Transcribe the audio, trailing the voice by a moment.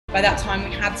By that time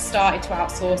we had started to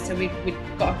outsource, so we'd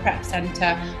got a prep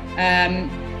centre,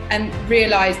 and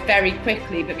realised very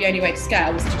quickly that the only way to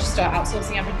scale was to just start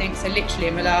outsourcing everything. So literally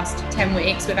in the last 10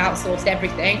 weeks we've outsourced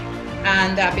everything,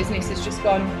 and our business has just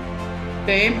gone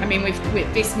boom. I mean,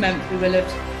 this month we've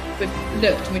looked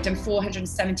and we've done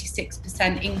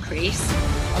 476% increase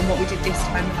on what we did this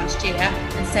time last year,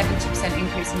 and 70%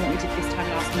 increase on what we did this time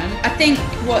last month. I think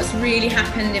what's really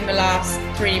happened in the last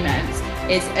 3 months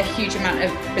is a huge amount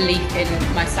of belief in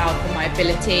myself and my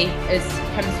ability has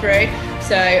come through.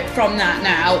 So from that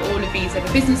now, all of these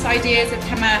other business ideas have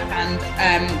come up, and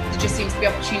there just seems to be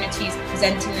opportunities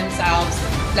presenting themselves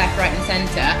left, right and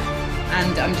centre.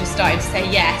 And I'm just starting to say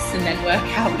yes and then work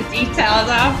out the details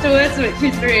afterwards, which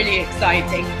is really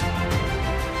exciting.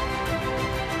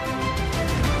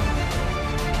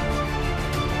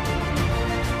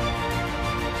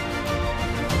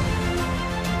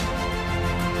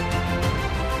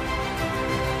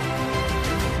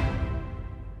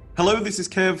 Hello, this is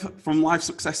Kev from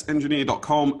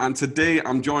LifeSuccessEngineer.com, and today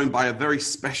I'm joined by a very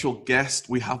special guest.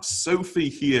 We have Sophie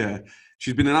here.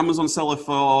 She's been an Amazon seller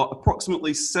for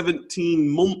approximately 17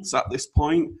 months at this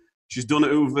point. She's done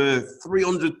over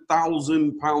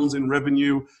 £300,000 in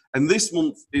revenue, and this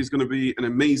month is going to be an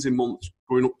amazing month,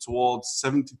 going up towards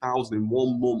 70,000 in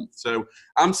 1 month. So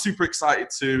I'm super excited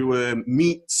to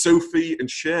meet Sophie and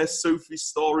share Sophie's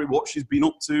story, what she's been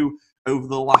up to over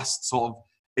the last sort of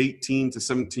 18 to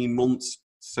 17 months,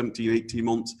 18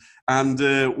 months. And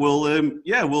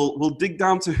we'll dig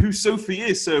down to who Sophie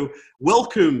is. So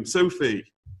welcome, Sophie.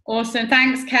 Awesome.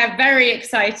 Thanks, Kev. Very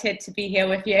excited to be here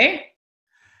with you.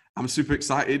 I'm super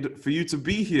excited for you to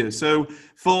be here. So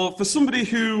for somebody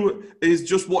who is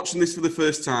just watching this for the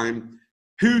first time,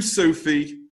 who's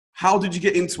Sophie? How did you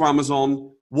get into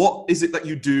Amazon? What is it that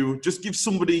you do? Just give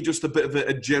somebody just a bit of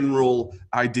a general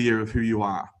idea of who you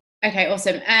are. Okay,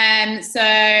 awesome. So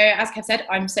as Kev said,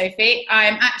 I'm Sophie.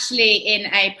 I'm actually in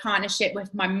a partnership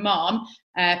with my mom,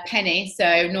 Penny.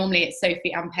 So normally it's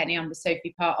Sophie and Penny. I'm the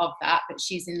Sophie part of that, but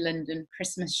she's in London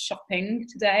Christmas shopping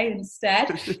today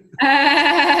instead.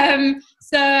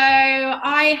 So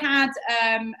I had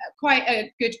quite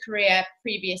a good career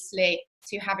previously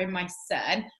to having my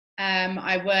son.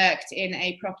 I worked in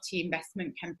a property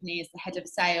investment company as the head of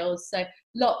sales, so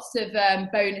lots of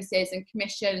bonuses and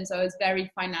commissions. I was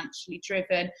very financially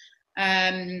driven.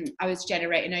 I was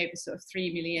generating over sort of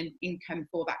 3 million income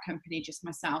for that company just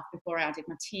myself before I added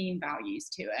my team values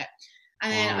to it.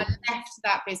 And then I left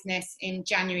that business in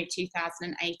January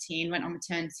 2018, went on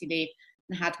maternity leave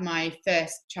and had my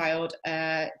first child,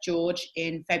 George,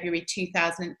 in February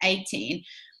 2018.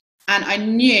 And I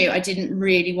knew I didn't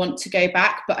really want to go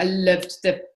back, but I loved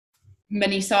the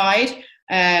money side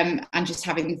and just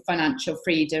having financial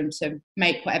freedom to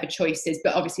make whatever choices.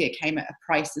 But obviously it came at a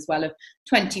price as well of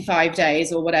 25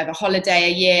 days or whatever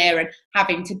holiday a year, and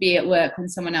having to be at work when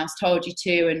someone else told you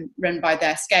to and run by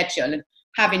their schedule. And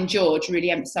having George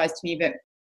really emphasised to me that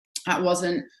that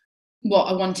wasn't what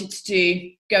I wanted to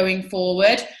do going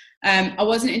forward. I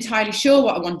wasn't entirely sure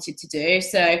what I wanted to do,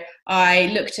 so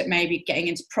I looked at maybe getting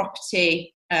into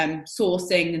property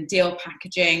sourcing and deal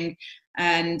packaging,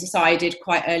 and decided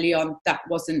quite early on that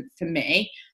wasn't for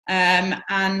me.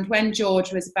 And when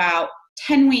George was about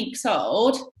 10 weeks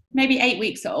old, maybe 8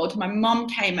 weeks old, my mum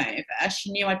came over.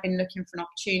 She knew I'd been looking for an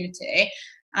opportunity,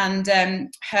 and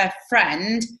her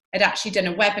friend had actually done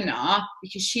a webinar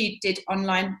because she did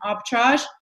online arbitrage.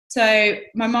 So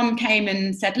my mum came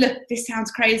and said, look, this sounds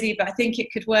crazy, but I think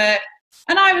it could work.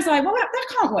 And I was like, well, that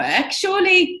can't work.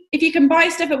 Surely if you can buy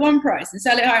stuff at one price and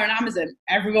sell it higher on Amazon,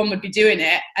 everyone would be doing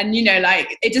it. And, you know,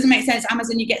 like, it doesn't make sense.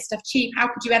 Amazon, you get stuff cheap. How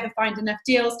could you ever find enough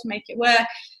deals to make it work?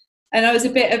 And I was a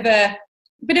bit of a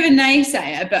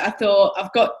naysayer, but I thought,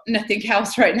 I've got nothing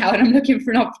else right now and I'm looking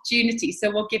for an opportunity, so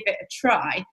we'll give it a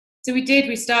try. So we did.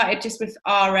 We started just with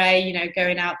RA, you know,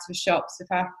 going out to the shops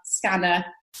with our scanner,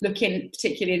 looking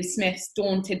particularly in Smith's,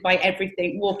 daunted by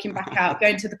everything, walking back out,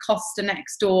 going to the Costa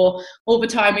next door. All the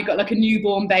time we got like a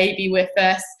newborn baby with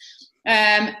us,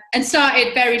 and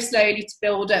started very slowly to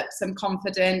build up some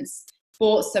confidence,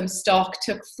 bought some stock,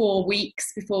 took 4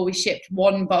 weeks before we shipped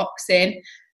 1 box in,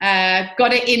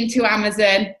 got it into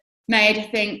Amazon, made, I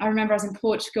think, I remember I was in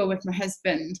Portugal with my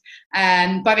husband,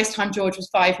 and by this time George was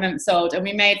 5 months old, and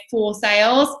we made 4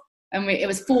 sales. And it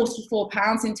was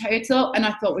 £44 in total. And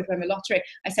I thought we'd win the lottery.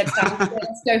 I said, Sam,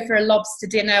 let's go for a lobster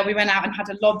dinner. We went out and had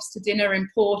a lobster dinner in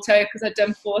Porto because I'd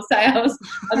done 4 sales.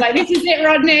 I was like, this is it,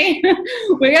 Rodney.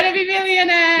 We're going to be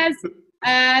millionaires.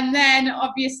 And then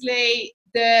obviously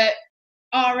the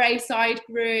RA side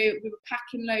grew. We were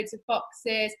packing loads of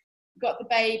boxes. Got the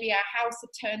baby. Our house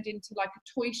had turned into like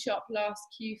a toy shop last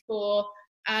Q4.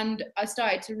 And I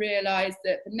started to realise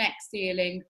that the next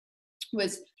ceiling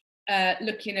was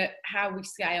looking at how we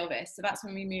scale this. So that's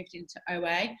when we moved into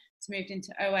OA. So moved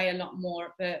into OA a lot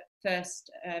more the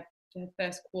first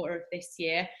quarter of this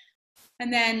year.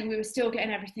 And then we were still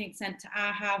getting everything sent to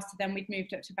our house. So then we'd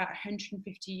moved up to about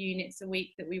 150 units a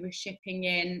week that we were shipping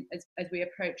in as we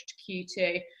approached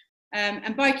Q2.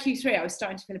 And by Q3, I was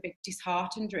starting to feel a bit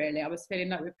disheartened, really. I was feeling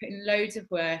like we were putting loads of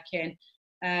work in.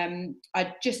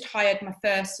 I just hired my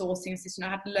first sourcing assistant.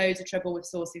 I had loads of trouble with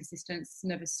sourcing assistants. It's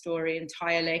another story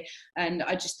entirely. And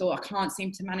I just thought, I can't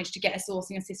seem to manage to get a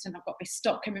sourcing assistant. I've got this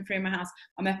stock coming through my house.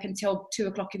 I'm up until 2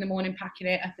 o'clock in the morning packing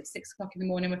it, up at 6 o'clock in the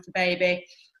morning with the baby.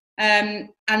 And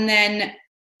then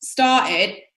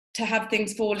started to have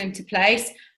things fall into place.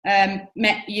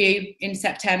 Met you in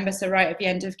September, so right at the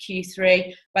end of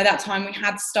Q3. By that time, we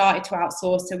had started to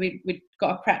outsource, so we'd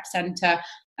got a prep centre,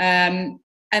 and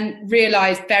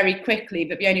realised very quickly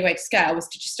that the only way to scale was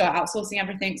to just start outsourcing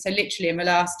everything. So literally in the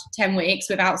last 10 weeks,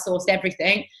 we've outsourced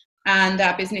everything, and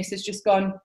our business has just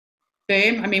gone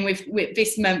boom. I mean,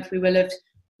 this month we've looked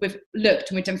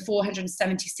and we've done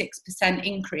 476%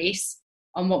 increase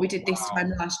on what we did this time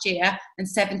last year, and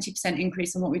 70%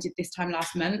 increase on what we did this time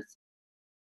last month.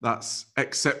 That's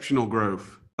exceptional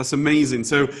growth. That's amazing.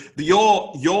 So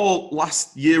your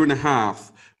last year and a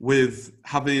half with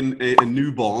having a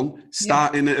newborn,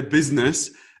 starting a business,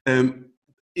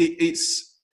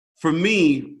 it's, for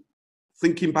me,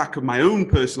 thinking back of my own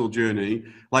personal journey,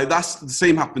 like that's the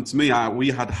same happened to me. We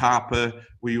had Harper.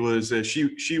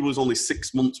 She was only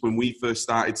 6 months when we first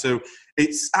started. So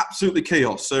it's absolutely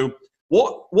chaos. So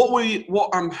what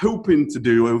I'm hoping to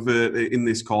do over in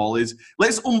this call is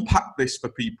let's unpack this for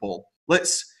people.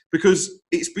 Because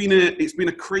it's been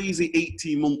a crazy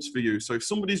 18 months for you. So if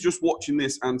somebody's just watching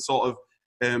this and sort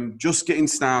of just getting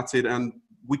started, and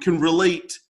we can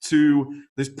relate to,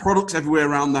 there's products everywhere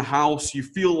around the house. You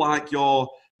feel like you're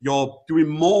doing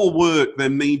more work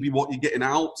than maybe what you're getting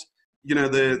out. You know,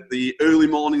 the early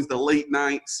mornings, the late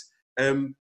nights.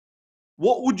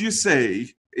 What would you say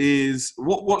is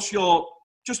what's your,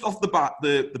 just off the bat,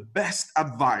 the best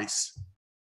advice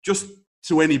just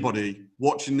to anybody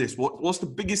watching this? What's the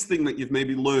biggest thing that you've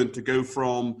maybe learned to go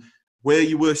from where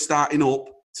you were starting up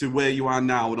to where you are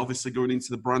now, and obviously going into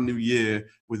the brand new year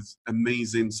with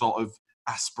amazing sort of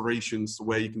aspirations to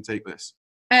where you can take this?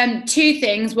 2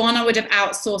 things. One, I would have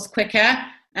outsourced quicker.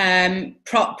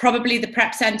 Probably the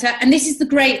prep centre. And this is the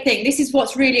great thing. This is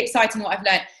what's really exciting, what I've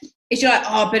learned. Is you're like,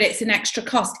 oh, but it's an extra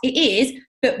cost. It is,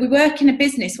 but we work in a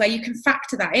business where you can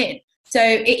factor that in. So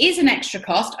it is an extra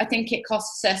cost. I think it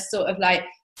costs us sort of like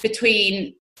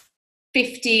between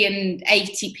 50 and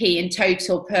 80p in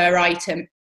total per item.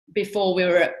 Before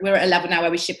we're at a level now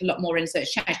where we ship a lot more in, so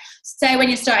it's changed. So when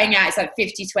you're starting out, it's like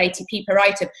 50 to 80p per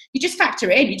item. You just factor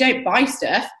it in. You don't buy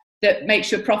stuff that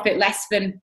makes your profit less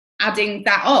than adding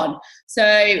that on. So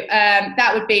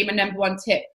that would be my number 1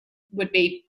 tip, would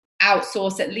be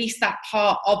outsource at least that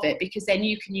part of it, because then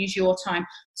you can use your time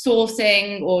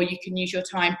sourcing, or you can use your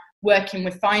time working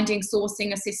with finding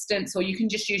sourcing assistants, or you can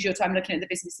just use your time looking at the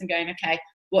business and going, okay,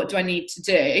 what do I need to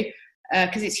do?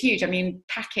 Because it's huge. I mean,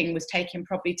 packing was taking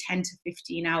probably 10 to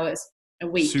 15 hours a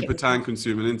week. Super time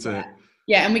consuming, isn't it?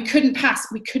 Yeah, and we couldn't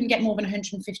get more than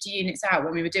 150 units out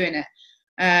when we were doing it.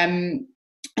 And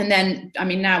then, I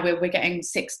mean, now we're getting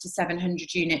 600 to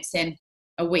 700 units in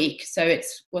a week. So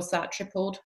it's, what's that,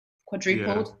 tripled,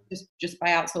 quadrupled, just by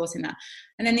outsourcing that.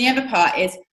 And then the other part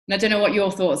is, and I don't know what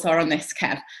your thoughts are on this,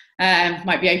 Kev,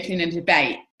 might be opening a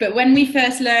debate, but when we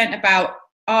first learned about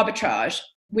arbitrage,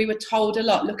 we were told a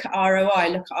lot, look at ROI,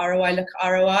 look at ROI, look at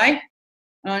ROI.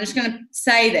 And I'm just going to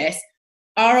say this,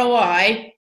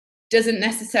 ROI doesn't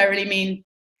necessarily mean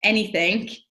anything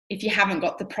if you haven't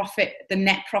got the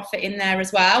net profit in there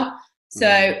as well.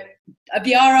 So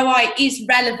the ROI is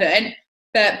relevant,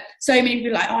 but so many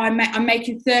people are like, oh, I'm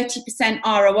making 30%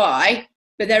 ROI,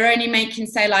 but they're only making,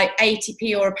 say, like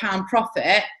 80p or £1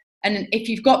 profit. And if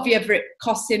you've got the other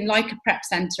costs in, like a prep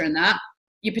centre and that,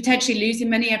 you're potentially losing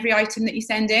money every item that you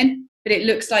send in, but it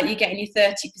looks like you're getting your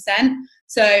 30%.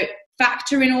 So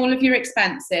factor in all of your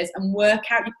expenses and work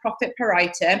out your profit per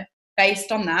item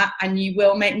based on that, and you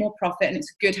will make more profit, and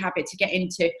it's a good habit to get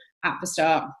into at the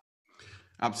start.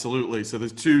 Absolutely. So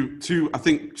there's two I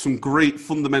think some great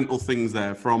fundamental things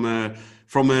there from a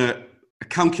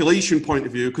calculation point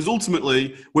of view, because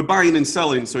ultimately we're buying and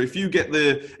selling. So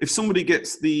if somebody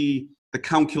gets the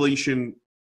calculation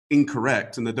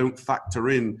incorrect and they don't factor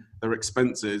in their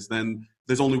expenses, then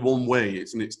there's only one way,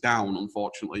 it's down.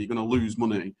 Unfortunately, you're going to lose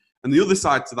money. And the other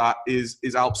side to that is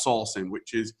outsourcing,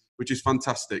 which is which is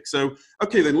fantastic. So,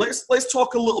 okay, then let's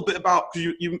talk a little bit about,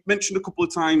 because you mentioned a couple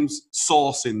of times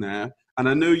sourcing there, and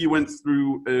I know you went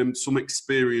through some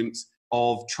experience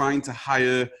of trying to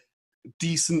hire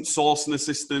decent sourcing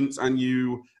assistants, and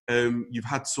you've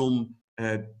had some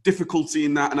difficulty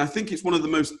in that, and I think it's one of the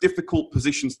most difficult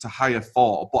positions to hire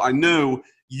for, but I know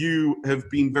you have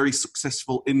been very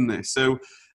successful in this. So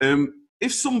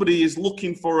if somebody is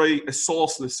looking for a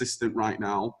sourcing assistant right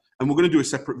now, and we're going to do a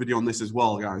separate video on this as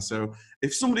well, guys, so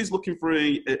if somebody's looking for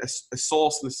a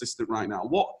sourcing assistant right now,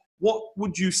 what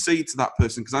would you say to that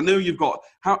person? Because I know you've got,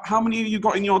 how many have you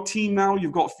got in your team now?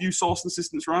 You've got a few sourcing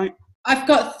assistants, right? I've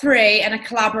got 3, and I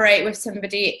collaborate with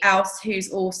somebody else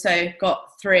who's also got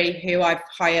 3 who I've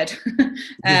hired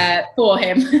for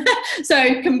him.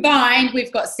 So combined,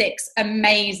 we've got 6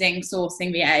 amazing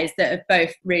sourcing VAs that have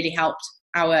both really helped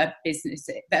our business,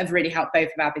 that have really helped both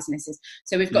of our businesses.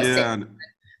 So we've got 6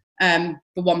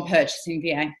 for one purchasing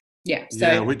VA. Yeah. So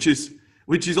yeah, which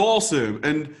is awesome.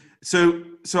 And so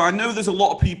I know there's a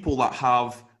lot of people that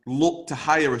have looked to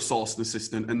hire a sourcing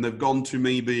assistant, and they've gone to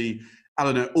maybe, I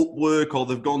don't know, Upwork, or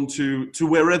they've gone to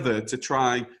wherever to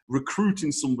try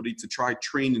recruiting somebody to try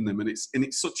training them, and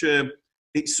it's such a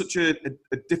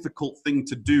difficult thing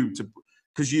to do,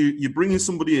 because you're bringing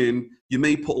somebody in, you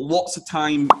may put lots of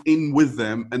time in with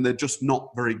them, and they're just not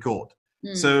very good.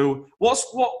 So what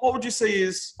would you say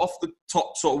is, off the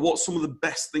top, sort of what's some of the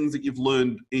best things that you've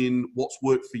learned in what's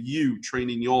worked for you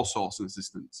training your sourcing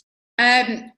assistants?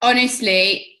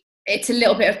 Honestly, it's a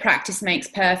little bit of practice makes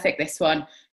perfect, this one.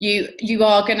 You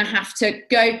are going to have to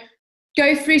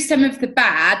go through some of the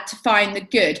bad to find the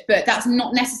good, but that's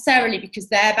not necessarily because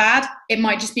they're bad. It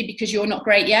might just be because you're not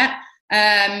great yet.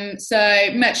 So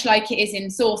much like it is in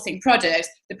sourcing products,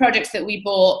 the products that we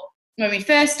bought when we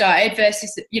first started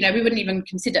versus, we wouldn't even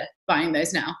consider buying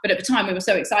those now. But at the time we were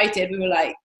so excited, we were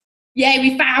like, yay,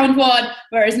 we found one.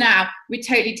 Whereas now we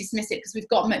totally dismiss it because we've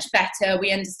got much better.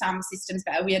 We understand the systems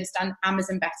better. We understand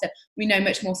Amazon better. We know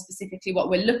much more specifically what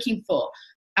we're looking for.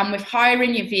 And with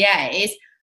hiring your VAs,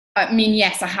 I mean,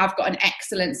 yes, I have got an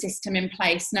excellent system in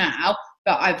place now,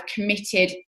 but I've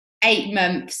committed 8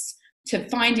 months to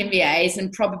finding VAs,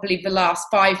 and probably the last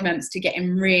 5 months to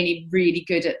getting really, really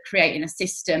good at creating a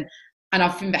system. And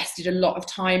I've invested a lot of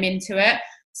time into it.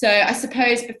 So I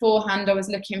suppose beforehand I was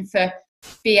looking for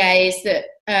VAs that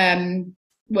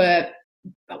were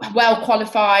well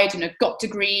qualified and had got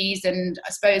degrees, and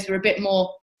I suppose were a bit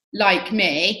more like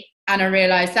me. And I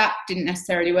realised that didn't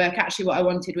necessarily work. Actually, what I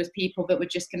wanted was people that were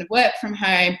just going to work from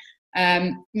home.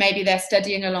 Maybe they're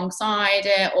studying alongside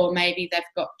it, or maybe they've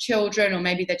got children, or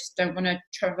maybe they just don't want to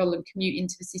travel and commute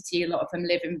into the city. A lot of them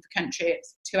live in the country.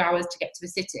 It's 2 hours to get to the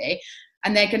city.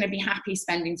 And they're going to be happy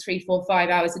spending 3, 4, 5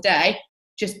 hours a day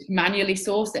just manually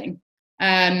sourcing.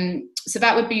 So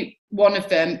that would be one of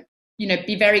them.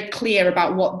 Be very clear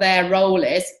about what their role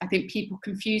is. I think people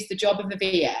confuse the job of a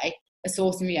VA, a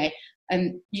sourcing VA,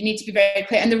 and you need to be very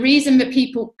clear. And the reason that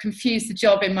people confuse the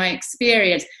job, in my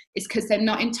experience, is because they're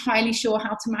not entirely sure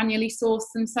how to manually source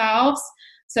themselves.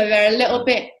 So they're a little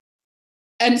bit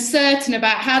uncertain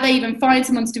about how they even find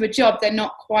someone to do a job they're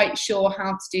not quite sure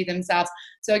how to do themselves.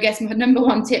 So I guess my number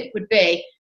 1 tip would be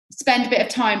spend a bit of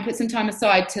time, put some time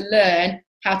aside to learn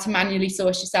how to manually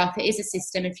source yourself. It is a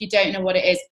system. If you don't know what it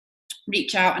is,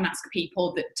 reach out and ask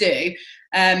people that do.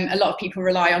 A lot of people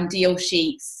rely on deal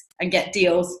sheets and get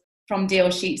deals from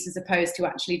deal sheets as opposed to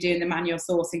actually doing the manual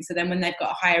sourcing. So then when they've got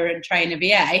to hire and train a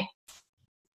VA,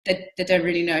 they don't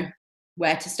really know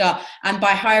where to start. And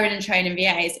by hiring and training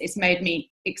VAs, it's made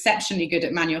me exceptionally good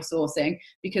at manual sourcing,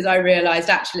 because I realized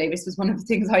actually this was one of the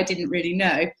things I didn't really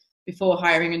know before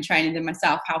hiring and training them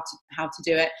myself, how to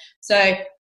do it. So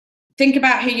think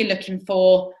about who you're looking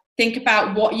for. Think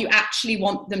about what you actually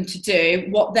want them to do,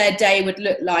 what their day would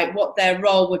look like, what their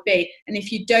role would be. And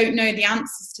if you don't know the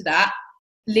answers to that,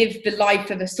 live the life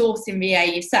of a sourcing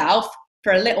VA yourself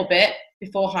for a little bit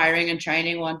before hiring and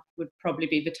training one would probably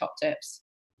be the top tips.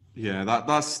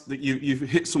 Yeah, you've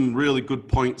hit some really good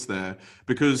points there,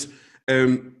 because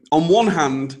on one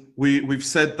hand, we've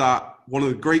said that one of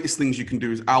the greatest things you can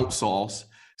do is outsource.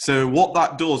 So what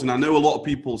that does, and I know a lot of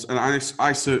people, and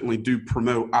I certainly do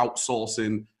promote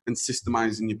outsourcing and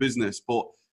systemizing your business, but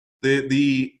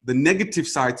the negative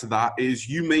side to that is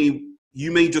you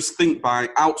may just think by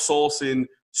outsourcing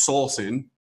sourcing,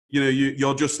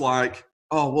 you're just like,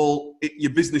 oh, well,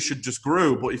 your business should just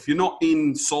grow. But if you're not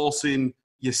in sourcing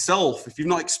yourself, if you've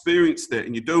not experienced it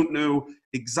and you don't know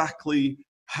exactly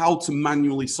how to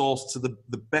manually source to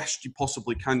the best you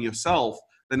possibly can yourself,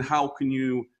 then how can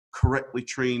you correctly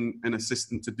train an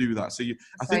assistant to do that? So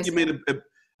I think you made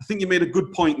a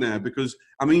good point there, because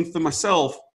I mean, for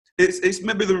myself, it's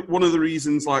maybe one of the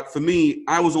reasons, like for me,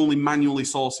 I was only manually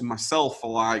sourcing myself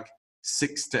for like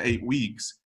 6 to 8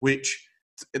 weeks, which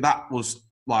that was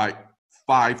like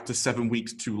 5 to 7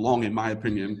 weeks too long, in my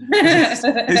opinion.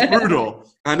 It's brutal.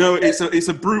 I know it's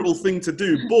a brutal thing to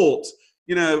do, but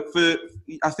you know,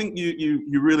 I think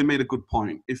you really made a good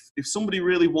point. If somebody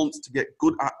really wants to get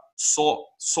good at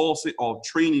sourcing or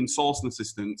training sourcing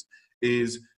assistants,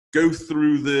 is go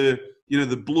through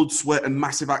the blood, sweat, and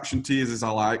massive action tears, as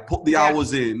I like. Put the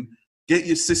hours in, get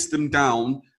your system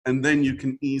down, and then you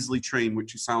can easily train,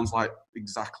 which sounds like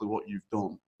exactly what you've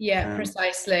done. Yeah,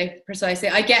 precisely.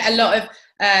 I get a lot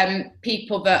of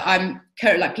people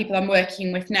that people I'm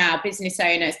working with now, business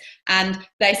owners, and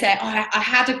they say, "Oh, I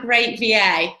had a great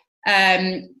VA.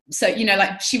 So, you know,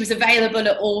 like she was available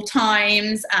at all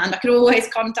times and I could always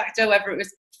contact her, whether it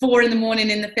was 4 a.m.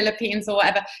 in the Philippines or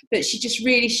whatever, but she just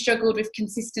really struggled with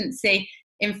consistency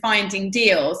in finding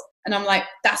deals." And I'm like,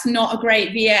 that's not a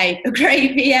great VA. A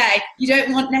great VA, you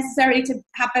don't want necessarily to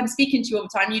have them speaking to you all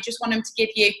the time. You just want them to give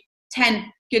you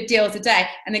 10 good deals a day.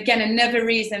 And again, another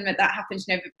reason that happens,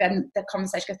 you know, then the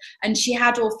conversation goes, and she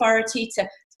had authority to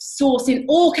source in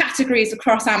all categories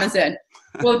across Amazon.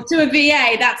 Well, to a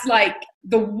VA, that's like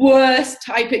the worst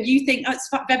type of, you think, oh, it's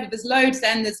better, there's loads,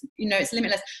 then there's, you know, it's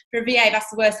limitless. For a VA,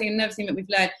 that's the worst thing. Another thing that we've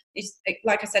learned is,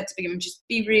 like I said to begin with, just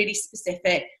be really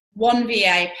specific. 1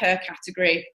 VA per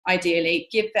category, ideally.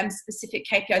 Give them specific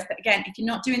KPIs. But again, if you're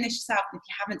not doing this yourself, and if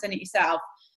you haven't done it yourself,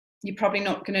 you're probably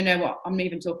not going to know what I'm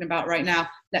even talking about right now,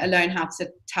 let alone how to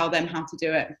tell them how to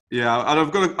do it. Yeah, and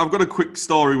I've got a quick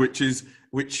story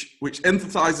which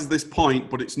emphasizes this point,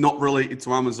 but it's not related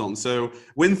to Amazon. So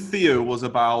when Theo was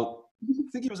about, I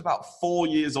think he was about 4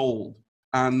 years old,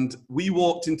 and we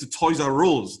walked into Toys R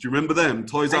Us. Do you remember them?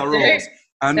 Toys R Us.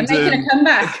 And they're making a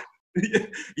comeback.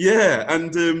 Yeah,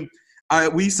 and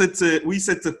we said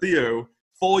to Theo,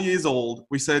 4 years old,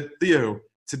 we said, "Theo,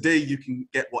 today you can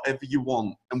get whatever you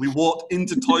want." And we walked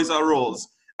into Toys R Us,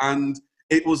 and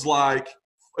it was like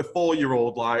a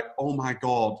 4-year-old, like, oh my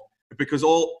God, because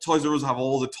all Toys R Us have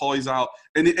all the toys out.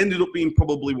 And it ended up being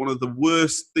probably one of the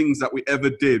worst things that we ever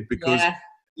did, because,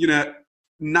 you know,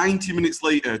 90 minutes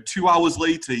later, 2 hours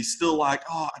later, he's still like,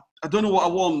 oh, I don't know what I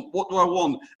want. What do I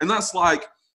want? And that's like,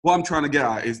 what I'm trying to get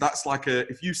at is that's like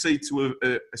if you say to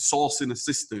a sourcing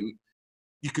assistant,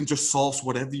 you can just source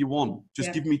whatever you want.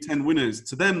 Just give me 10 winners.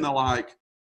 To them, they're like,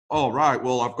 oh, right,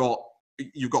 well,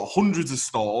 you've got hundreds of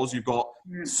stores. You've got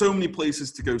so many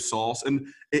places to go source. And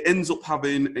it ends up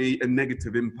having a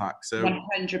negative impact. So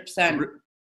 100%.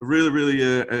 Really, really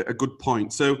a good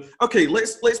point. So, okay,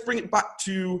 let's bring it back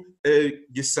to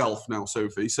yourself now,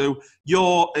 Sophie. So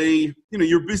you're a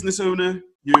business owner.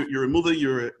 You're a mother.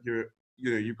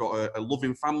 You've got a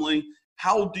loving family.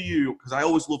 How do you, because I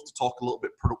always love to talk a little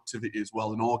bit productivity as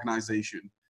well in organization,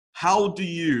 how do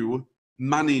you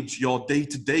manage your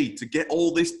day-to-day to get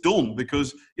all this done?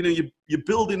 Because, you know, you're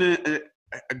building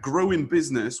a growing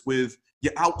business with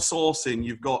your outsourcing,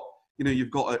 you've got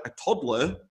a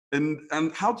toddler, and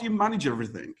how do you manage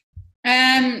everything?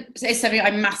 So it's something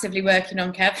I'm massively working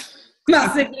on, Kev.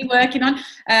 Massively working on.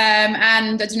 And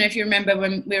I don't know if you remember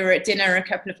when we were at dinner a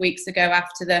couple of weeks ago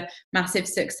after the massive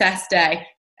success day,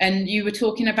 and you were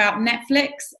talking about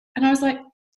Netflix, and I was like,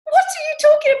 what are you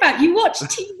talking about? You watch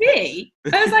TV?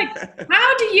 I was like,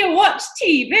 how do you watch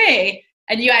TV?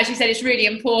 And you actually said it's really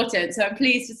important. So I'm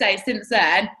pleased to say since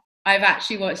then, I've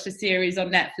actually watched a series on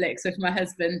Netflix with my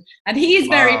husband, and he's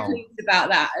very pleased about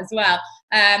that as well,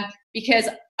 because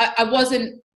I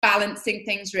wasn't balancing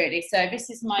things really. So this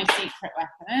is my secret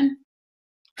weapon.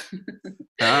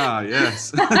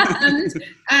 Yes.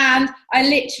 and I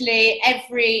literally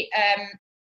every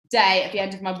day at the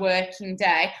end of my working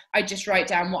day, I just write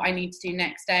down what I need to do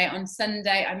next day. On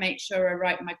Sunday, I make sure I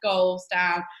write my goals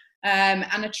down, and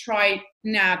I try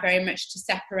now very much to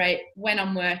separate when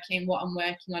I'm working, what I'm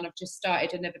working on. I've just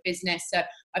started another business, so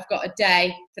I've got a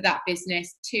day for that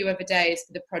business, 2 other days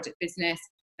for the project business,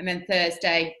 and then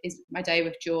Thursday is my day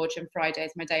with George, and Friday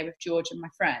is my day with George and my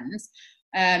friends.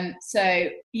 So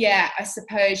yeah, I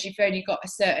suppose you've only got a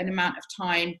certain amount of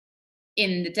time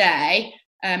in the day.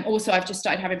 Also, I've just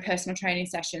started having personal training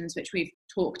sessions, which we've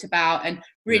talked about, and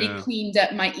really cleaned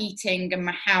up my eating and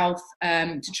my health,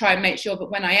 to try and make sure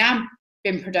that when I am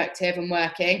being productive and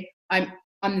working,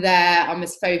 I'm there, I'm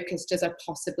as focused as I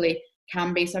possibly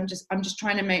can be. So I'm just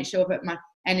trying to make sure that my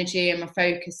energy and my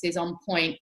focus is on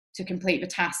point to complete the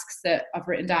tasks that I've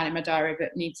written down in my diary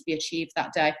that need to be achieved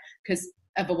that day, because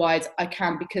otherwise I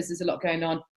can, because there's a lot going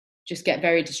on, just get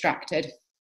very distracted.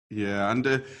 Yeah, and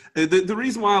the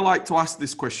reason why I like to ask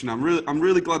this question, I'm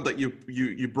really glad that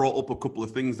you brought up a couple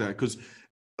of things there, because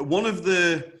one of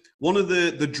the one of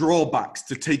the drawbacks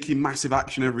to taking massive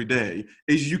action every day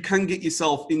is you can get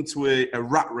yourself into a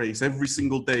rat race every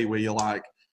single day where you're like,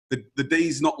 the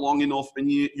day's not long enough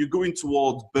and you're going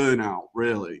towards burnout,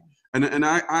 really. And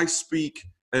I speak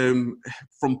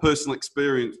from personal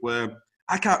experience where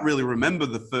I can't really remember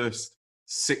the first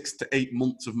 6 to 8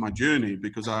 months of my journey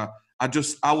because I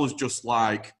was just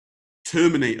like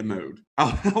Terminator mode.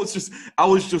 I was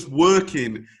just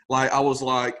working. Like I was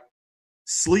like,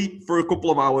 sleep for a couple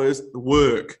of hours,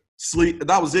 work, sleep.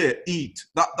 That was it. Eat.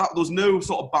 That there was no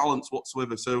sort of balance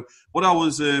whatsoever. So what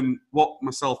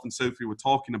myself and Sophie were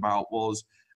talking about was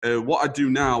what I do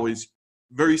now is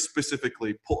very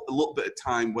specifically put a little bit of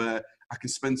time where I can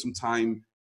spend some time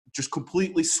just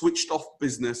completely switched off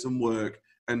business and work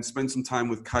and spend some time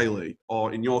with Kylie,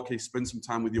 or in your case, spend some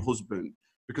time with your husband,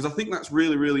 because I think that's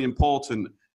really, really important.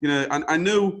 You know, and I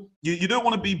know you don't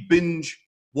want to be binge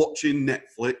watching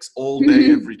Netflix all day,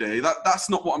 every day. That's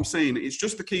not what I'm saying. It's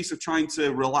just a case of trying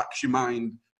to relax your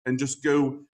mind and just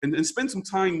go and spend some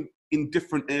time in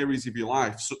different areas of your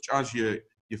life, such as your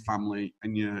family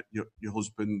and your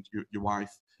husband, your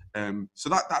wife. So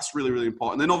that's really, really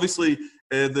important. And then obviously,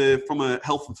 from a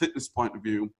health and fitness point of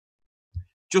view,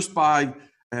 just by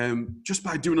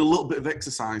doing a little bit of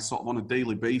exercise sort of on a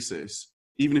daily basis,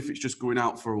 even if it's just going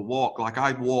out for a walk. Like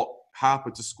I'd walk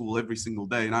Harper to school every single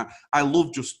day, and I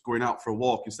love just going out for a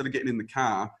walk. Instead of getting in the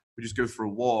car, we just go for a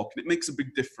walk, and it makes a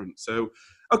big difference. So,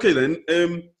 okay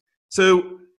then.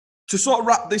 So to sort of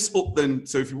wrap this up, then,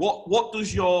 Sophie, what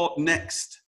does your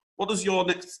next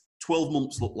 12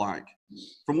 months look like?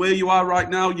 From where you are right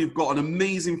now, you've got an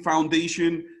amazing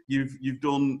foundation. You've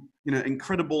done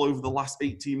incredible over the last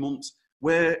 18 months.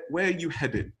 Where are you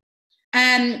headed?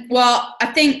 Well, I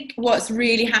think what's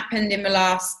really happened in the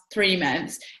last 3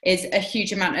 months is a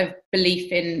huge amount of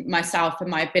belief in myself and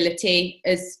my ability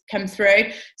has come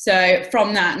through. So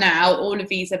from that now, all of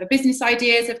these other business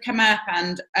ideas have come up,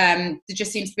 and there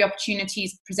just seems to be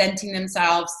opportunities presenting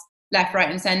themselves left, right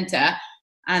and centre.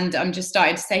 And I'm just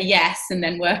starting to say yes and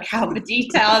then work out the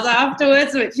details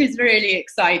afterwards, which is really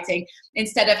exciting,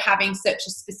 instead of having such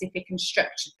a specific and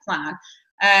structured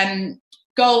plan.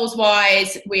 Goals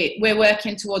wise, we're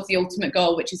working towards the ultimate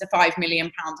goal, which is a £5 million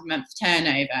a month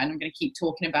turnover. And I'm going to keep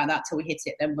talking about that till we hit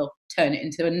it, then we'll turn it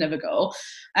into another goal.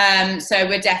 So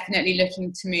we're definitely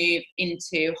looking to move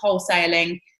into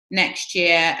wholesaling next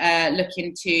year,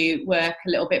 looking to work a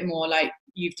little bit more like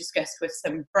you've discussed with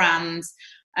some brands.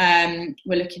 We're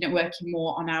looking at working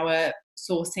more on our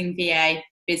sourcing VA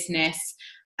business.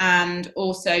 And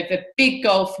also the big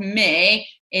goal for me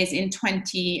is in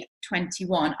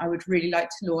 2021, I would really like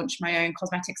to launch my own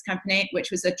cosmetics company,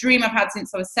 which was a dream I've had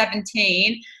since I was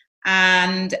 17.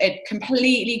 And it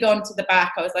completely gone to the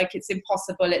back. I was like, it's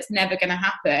impossible. It's never going to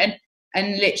happen.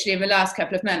 And literally in the last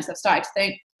couple of months, I've started to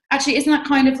think, actually, isn't that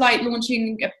kind of like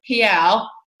launching a PL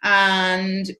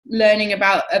and learning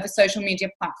about other social media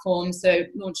platforms? So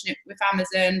launching it with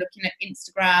Amazon, looking at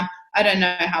Instagram. I don't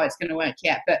know how it's going to work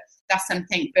yet, but that's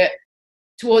something. But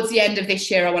towards the end of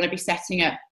this year, I want to be setting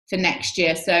up for next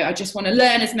year. So I just want to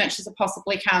learn as much as I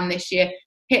possibly can this year,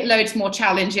 hit loads more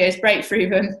challenges, break through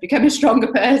them, become a stronger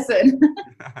person.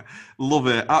 Love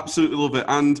it. Absolutely love it.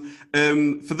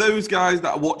 And for those guys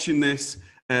that are watching this,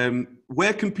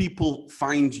 where can people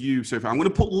find you, Sophie? I'm going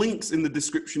to put links in the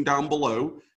description down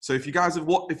below. So if you guys have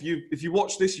if you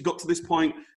watch this, you got to this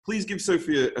point, please give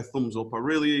Sophie a thumbs up. I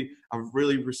really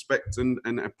respect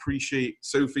and appreciate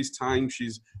Sophie's time.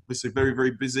 She's obviously very,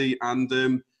 very busy,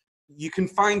 and you can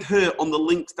find her on the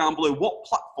links down below. What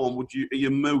platform are you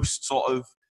most sort of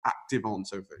active on,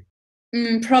 Sophie?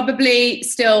 Probably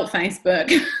still Facebook.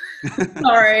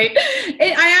 Sorry.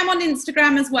 I am on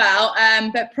Instagram as well,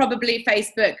 but probably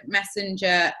Facebook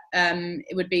Messenger.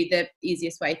 It would be the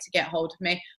easiest way to get hold of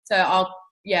me. So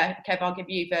Kev, I'll give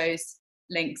you those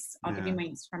links. I'll give you my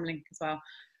Instagram link as well.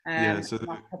 So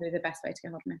that's probably the best way to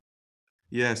get hold of me.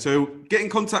 Yeah, so get in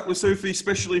contact with Sophie,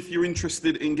 especially if you're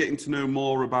interested in getting to know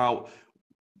more about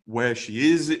where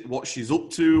she is, what she's up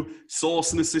to,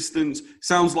 sourcing assistance.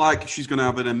 Sounds like she's going to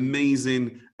have an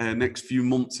amazing next few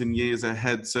months and years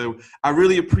ahead. So I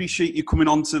really appreciate you coming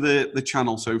onto the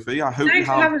channel, Sophie. Thanks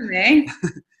for having me.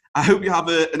 I hope you have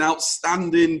an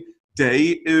outstanding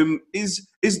day.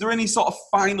 Is there any sort of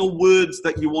final words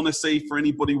that you want to say for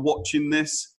anybody watching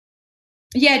this?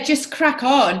 Yeah, just crack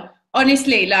on.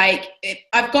 Honestly, like,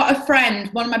 I've got a friend,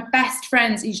 one of my best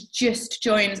friends, he's just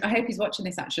joined, I hope he's watching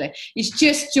this actually, he's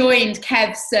just joined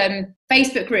Kev's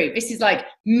Facebook group. This is like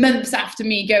months after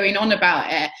me going on about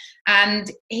it.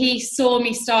 And he saw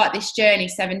me start this journey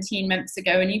 17 months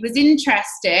ago, and he was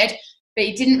interested, but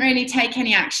he didn't really take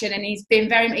any action. And he's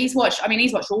watched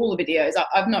all the videos.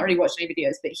 I've not really watched any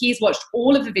videos, but he's watched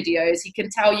all of the videos. He can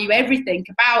tell you everything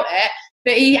about it,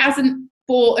 but he hasn't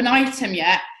bought an item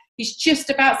yet. He's just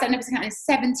about setting up his account. He's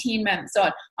 17 months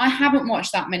on. I haven't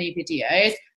watched that many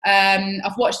videos.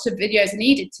 I've watched some videos I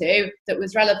needed to that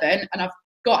was relevant, and I've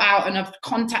got out and I've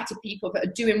contacted people that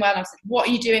are doing well. I've said, what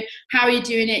are you doing? How are you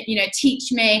doing it? You know,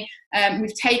 teach me.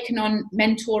 We've taken on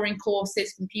mentoring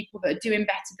courses from people that are doing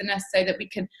better than us so that we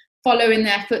can follow in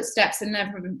their footsteps and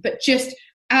everything. But just,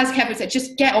 as Kevin said,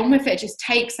 just get on with it. Just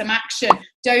take some action.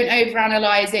 Don't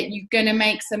overanalyze it. You're going to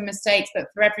make some mistakes, but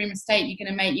for every mistake you're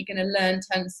going to make, you're going to learn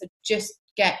tons. So just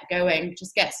get going.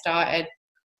 Just get started.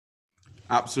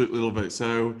 Absolutely love it.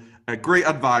 So great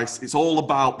advice. It's all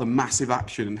about the massive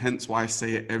action, and hence why I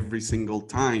say it every single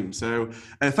time. So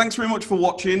thanks very much for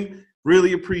watching.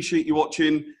 Really appreciate you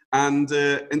watching. And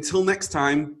until next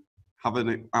time, have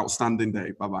an outstanding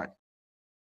day. Bye-bye.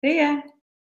 See ya.